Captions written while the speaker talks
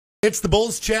It's the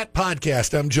Bulls Chat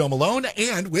Podcast. I'm Joe Malone,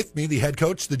 and with me, the head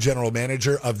coach, the general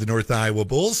manager of the North Iowa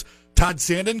Bulls, Todd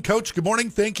Sanden. Coach, good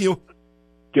morning. Thank you.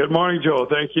 Good morning, Joe.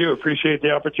 Thank you. Appreciate the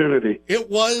opportunity.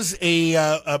 It was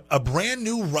a brand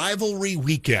new rivalry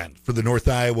weekend for the North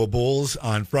Iowa Bulls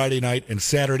on Friday night and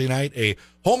Saturday night, a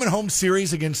home-and-home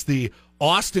series against the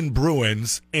Austin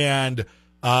Bruins, and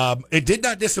it did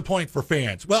not disappoint for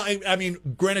fans. Well, I mean,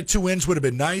 granted, 2 wins would have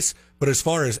been nice, but as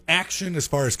far as action, as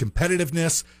far as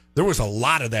competitiveness, there was a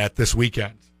lot of that this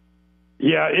weekend.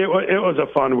 Yeah, it was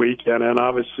a fun weekend, and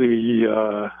obviously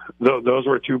those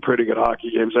were 2 pretty good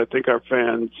hockey games. I think our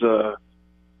fans,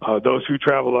 those who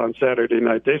traveled on Saturday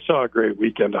night, they saw a great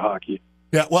weekend of hockey.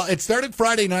 Yeah, well, it started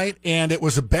Friday night, and it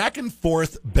was a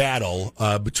back-and-forth battle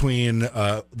between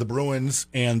the Bruins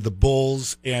and the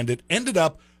Bulls, and it ended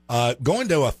up going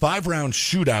to a 5-round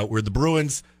shootout where the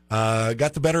Bruins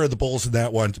got the better of the Bulls in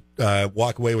that one to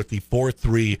walk away with the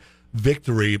 4-3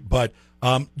 victory. But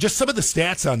just some of the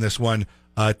stats on this one,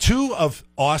 2 of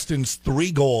Austin's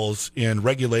 3 goals in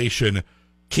regulation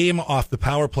came off the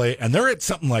power play, and they're at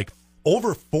something like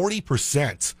over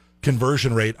 40%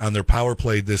 conversion rate on their power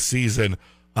play this season.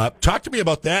 Talk to me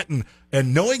about that,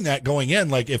 and knowing that going in,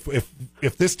 like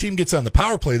if this team gets on the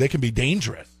power play, they can be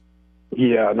dangerous.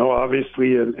 Yeah, no,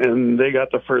 obviously, and they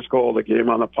got the first goal of the game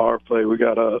on the power play. We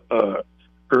got a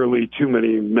early too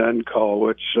many men call,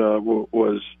 which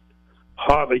was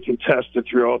hotly contested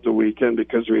throughout the weekend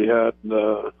because we had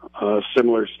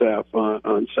similar staff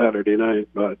on Saturday night.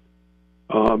 But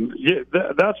yeah,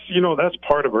 that's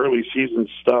part of early season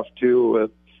stuff too,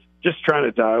 with just trying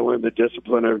to dial in the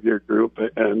discipline of your group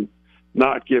and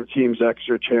not give teams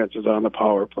extra chances on the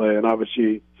power play. And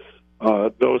obviously,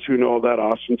 those who know that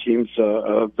Austin team's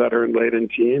a veteran-laden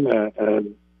team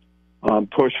and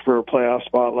pushed for a playoff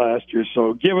spot last year,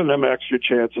 so giving them extra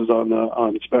chances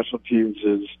on special teams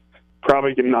is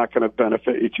probably not going to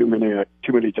benefit you too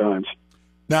many times.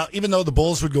 Now, even though the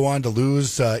Bulls would go on to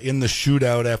lose in the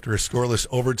shootout after a scoreless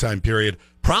overtime period,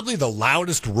 probably the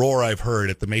loudest roar I've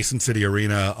heard at the Mason City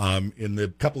Arena in the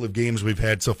couple of games we've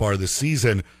had so far this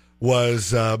season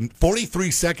was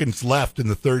 43 seconds left in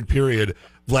the third period.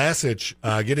 Vlasic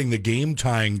getting the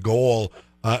game-tying goal,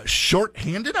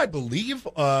 shorthanded, I believe,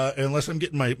 unless I'm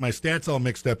getting my stats all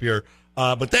mixed up here.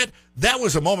 But that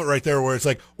was a moment right there where it's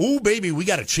like, ooh, baby, we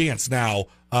got a chance now.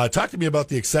 Talk to me about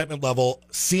the excitement level,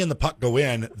 seeing the puck go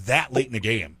in that late in the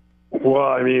game. Well,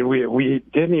 I mean, we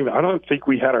didn't even – I don't think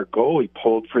we had our goalie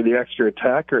pulled for the extra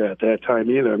attacker at that time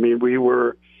either. I mean, we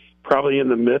were probably in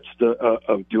the midst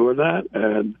of doing that,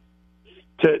 and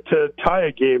to tie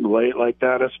a game late like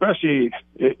that, especially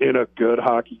in a good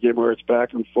hockey game where it's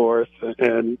back and forth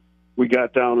and we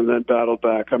got down and then battled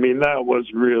back. I mean, that was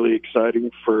really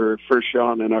exciting for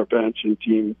Sean and our bench and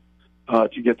team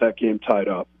to get that game tied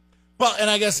up. Well, and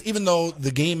I guess even though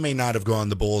the game may not have gone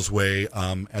the Bulls' way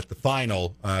at the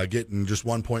final, getting just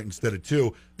 1 point instead of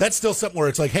 2, that's still something where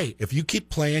it's like, hey, if you keep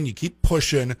playing, you keep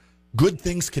pushing, good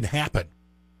things can happen.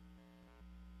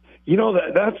 You know,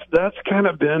 that's kind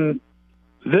of been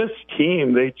this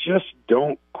team. They just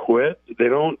don't quit. They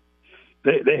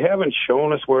haven't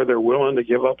shown us where they're willing to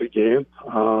give up a game.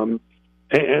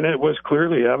 And it was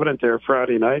clearly evident there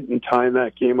Friday night and tying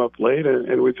that game up late.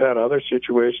 And we've had other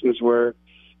situations where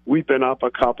we've been up a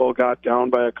couple, got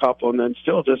down by a couple, and then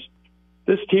still just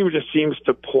this team just seems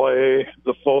to play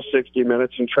the full 60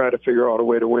 minutes and try to figure out a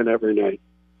way to win every night.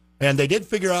 And they did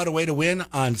figure out a way to win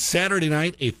on Saturday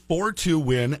night, a 4-2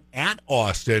 win at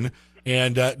Austin.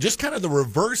 And just kind of the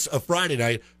reverse of Friday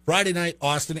night. Friday night,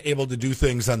 Austin able to do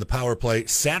things on the power play.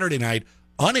 Saturday night,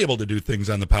 unable to do things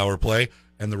on the power play.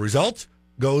 And the result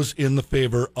goes in the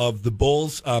favor of the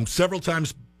Bulls. Several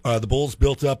times the Bulls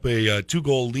built up a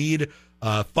 2-goal lead.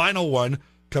 Final one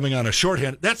coming on a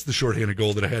shorthand. That's the shorthanded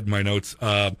goal that I had in my notes.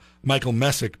 Michael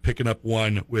Messick picking up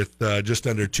one with just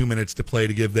under 2 minutes to play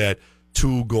to give that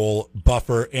 2-goal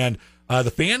buffer. And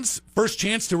the fans' first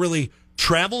chance to really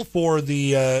travel for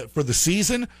the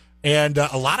season, and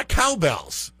a lot of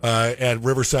cowbells at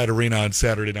Riverside Arena on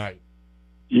Saturday night.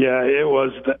 Yeah, it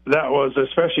was. That was,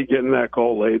 especially getting that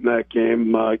goal late in that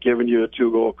game, giving you a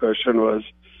 2-goal cushion was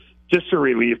just a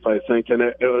relief, I think. And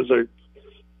it was a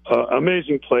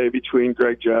amazing play between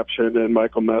Greg Japshin and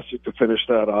Michael Messick to finish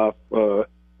that off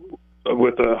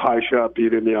with a high shot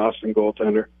beating the Austin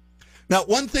goaltender. Now,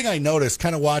 one thing I noticed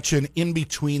kind of watching in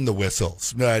between the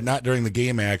whistles, not during the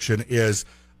game action, is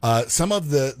some of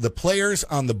the players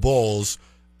on the Bulls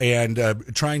and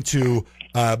trying to,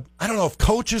 I don't know if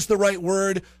coach is the right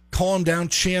word, calm down,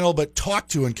 channel, but talk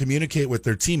to and communicate with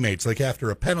their teammates. Like after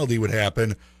a penalty would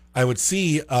happen, I would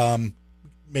see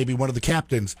maybe one of the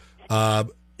captains,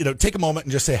 take a moment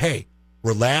and just say, hey,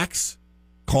 relax,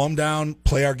 calm down,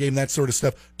 play our game, that sort of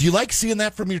stuff. Do you like seeing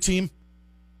that from your team?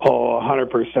 Oh,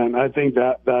 100%. I think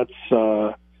that's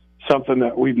something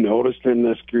that we've noticed in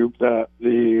this group, that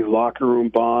the locker room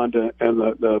bond and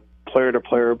the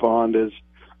player-to-player bond is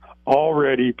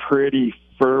already pretty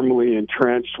firmly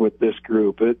entrenched with this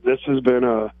group. This has been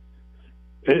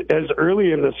as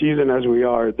early in the season as we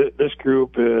are, this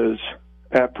group is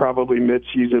at probably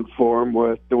mid-season form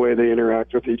with the way they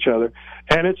interact with each other.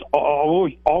 And it's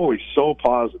always so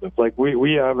positive. Like,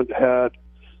 we haven't had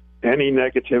any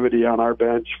negativity on our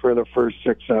bench for the first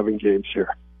 6-7 games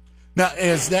here. Now,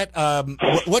 is that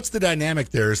what's the dynamic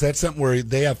there? Is that something where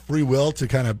they have free will to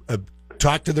kind of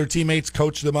talk to their teammates,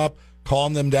 coach them up,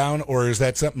 calm them down, or is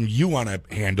that something you want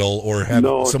to handle or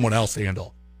have someone else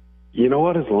handle? You know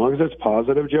what? As long as it's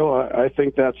positive, Joe, I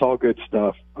think that's all good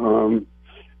stuff.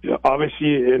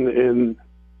 Obviously, in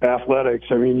athletics,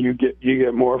 I mean, you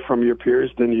get more from your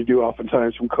peers than you do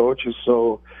oftentimes from coaches.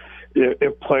 So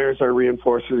if players are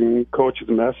reinforcing coaches'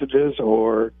 messages,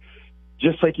 or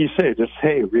just like you say, just,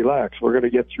 hey, relax, we're going to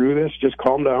get through this, just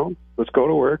calm down, let's go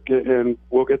to work, and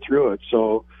we'll get through it.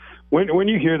 So when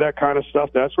you hear that kind of stuff,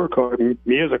 that's where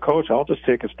me as a coach, I'll just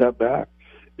take a step back.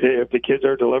 If the kids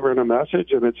are delivering a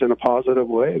message and it's in a positive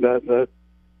way, that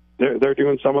they're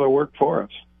doing some of the work for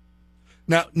us.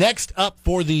 Now, next up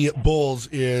for the Bulls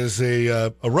is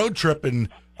a road trip, and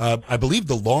I believe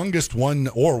the longest one,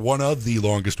 or one of the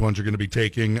longest ones, you're going to be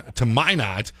taking to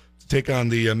Minot to take on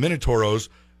the Minotauros.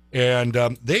 And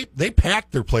they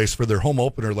packed their place for their home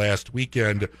opener last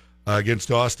weekend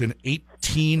against Austin.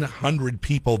 1,800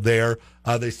 people there.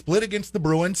 They split against the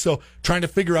Bruins, so trying to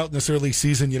figure out in this early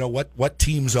season, what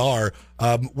teams are.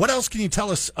 What else can you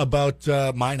tell us about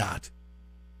Minot?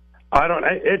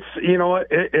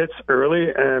 It's early,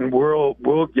 and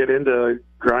we'll get into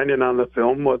grinding on the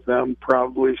film with them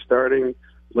probably starting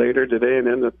later today and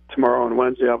into tomorrow and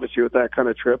Wednesday. Obviously, with that kind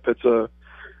of trip, it's a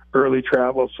early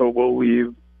travel, so we'll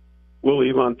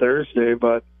leave on Thursday.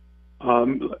 But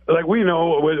like we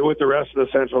know, with the rest of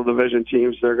the Central Division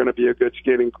teams, they're going to be a good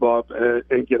skating club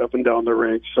and get up and down the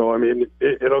rink. So I mean,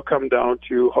 it'll come down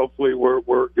to, hopefully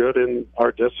we're good in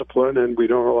our discipline and we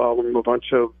don't allow them a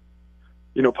bunch of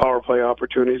power play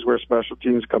opportunities where special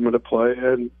teams come into play.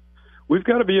 And we've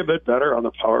got to be a bit better on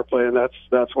the power play, and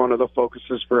that's one of the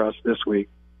focuses for us this week.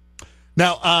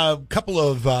 Now, a couple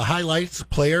of highlights: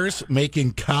 players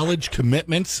making college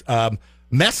commitments.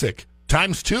 Messick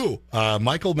 ×2.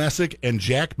 Michael Messick and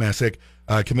Jack Messick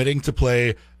committing to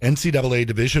play NCAA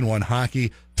Division I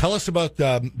hockey. Tell us about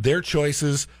their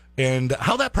choices and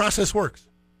how that process works.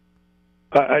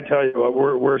 I tell you what,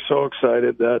 we're so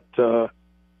excited that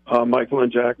Michael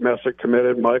and Jack Messick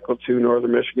committed. Michael to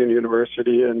Northern Michigan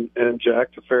University and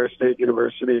Jack to Ferris State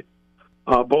University.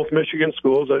 Both Michigan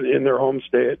schools in their home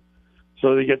state,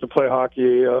 so they get to play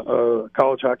hockey,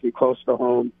 college hockey, close to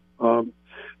home.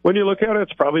 When you look at it,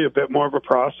 it's probably a bit more of a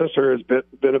process, or has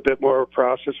been a bit more of a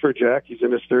process for Jack. He's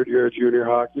in his third year of junior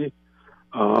hockey,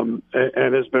 and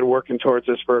has been working towards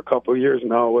this for a couple of years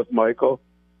now with Michael.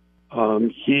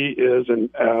 He is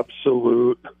an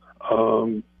absolute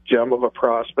gem of a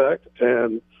prospect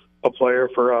and a player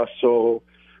for us. So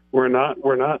we're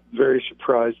not very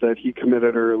surprised that he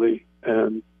committed early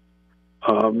and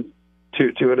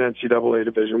to an NCAA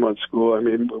Division I school. I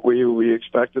mean, we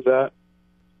expected that.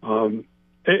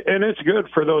 And it's good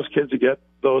for those kids to get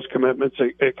those commitments.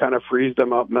 It kind of frees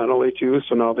them up mentally, too,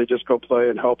 so now they just go play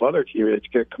and help other teammates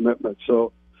get commitments.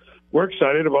 So we're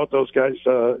excited about those guys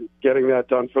getting that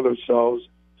done for themselves,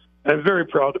 and very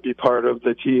proud to be part of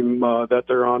the team that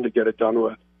they're on to get it done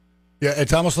with. Yeah,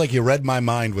 it's almost like you read my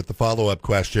mind with the follow-up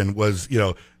question was,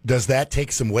 does that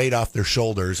take some weight off their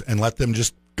shoulders and let them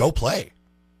just go play?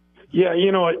 Yeah,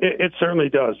 it certainly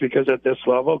does, because at this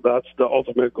level, that's the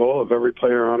ultimate goal of every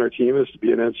player on our team, is to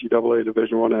be an NCAA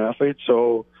Division I athlete.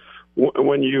 So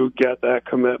when you get that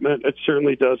commitment, it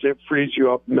certainly does. It frees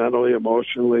you up mentally,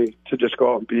 emotionally to just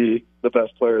go out and be the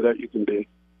best player that you can be.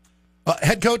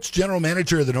 Head coach, general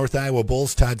manager of the North Iowa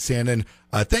Bulls, Todd Sanden,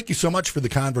 thank you so much for the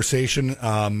conversation.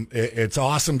 It's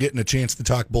awesome getting a chance to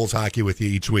talk Bulls hockey with you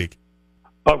each week.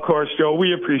 Of course, Joe.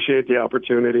 We appreciate the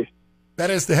opportunity. That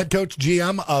is the head coach,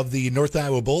 GM of the North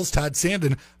Iowa Bulls, Todd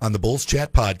Sanden, on the Bulls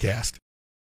Chat podcast.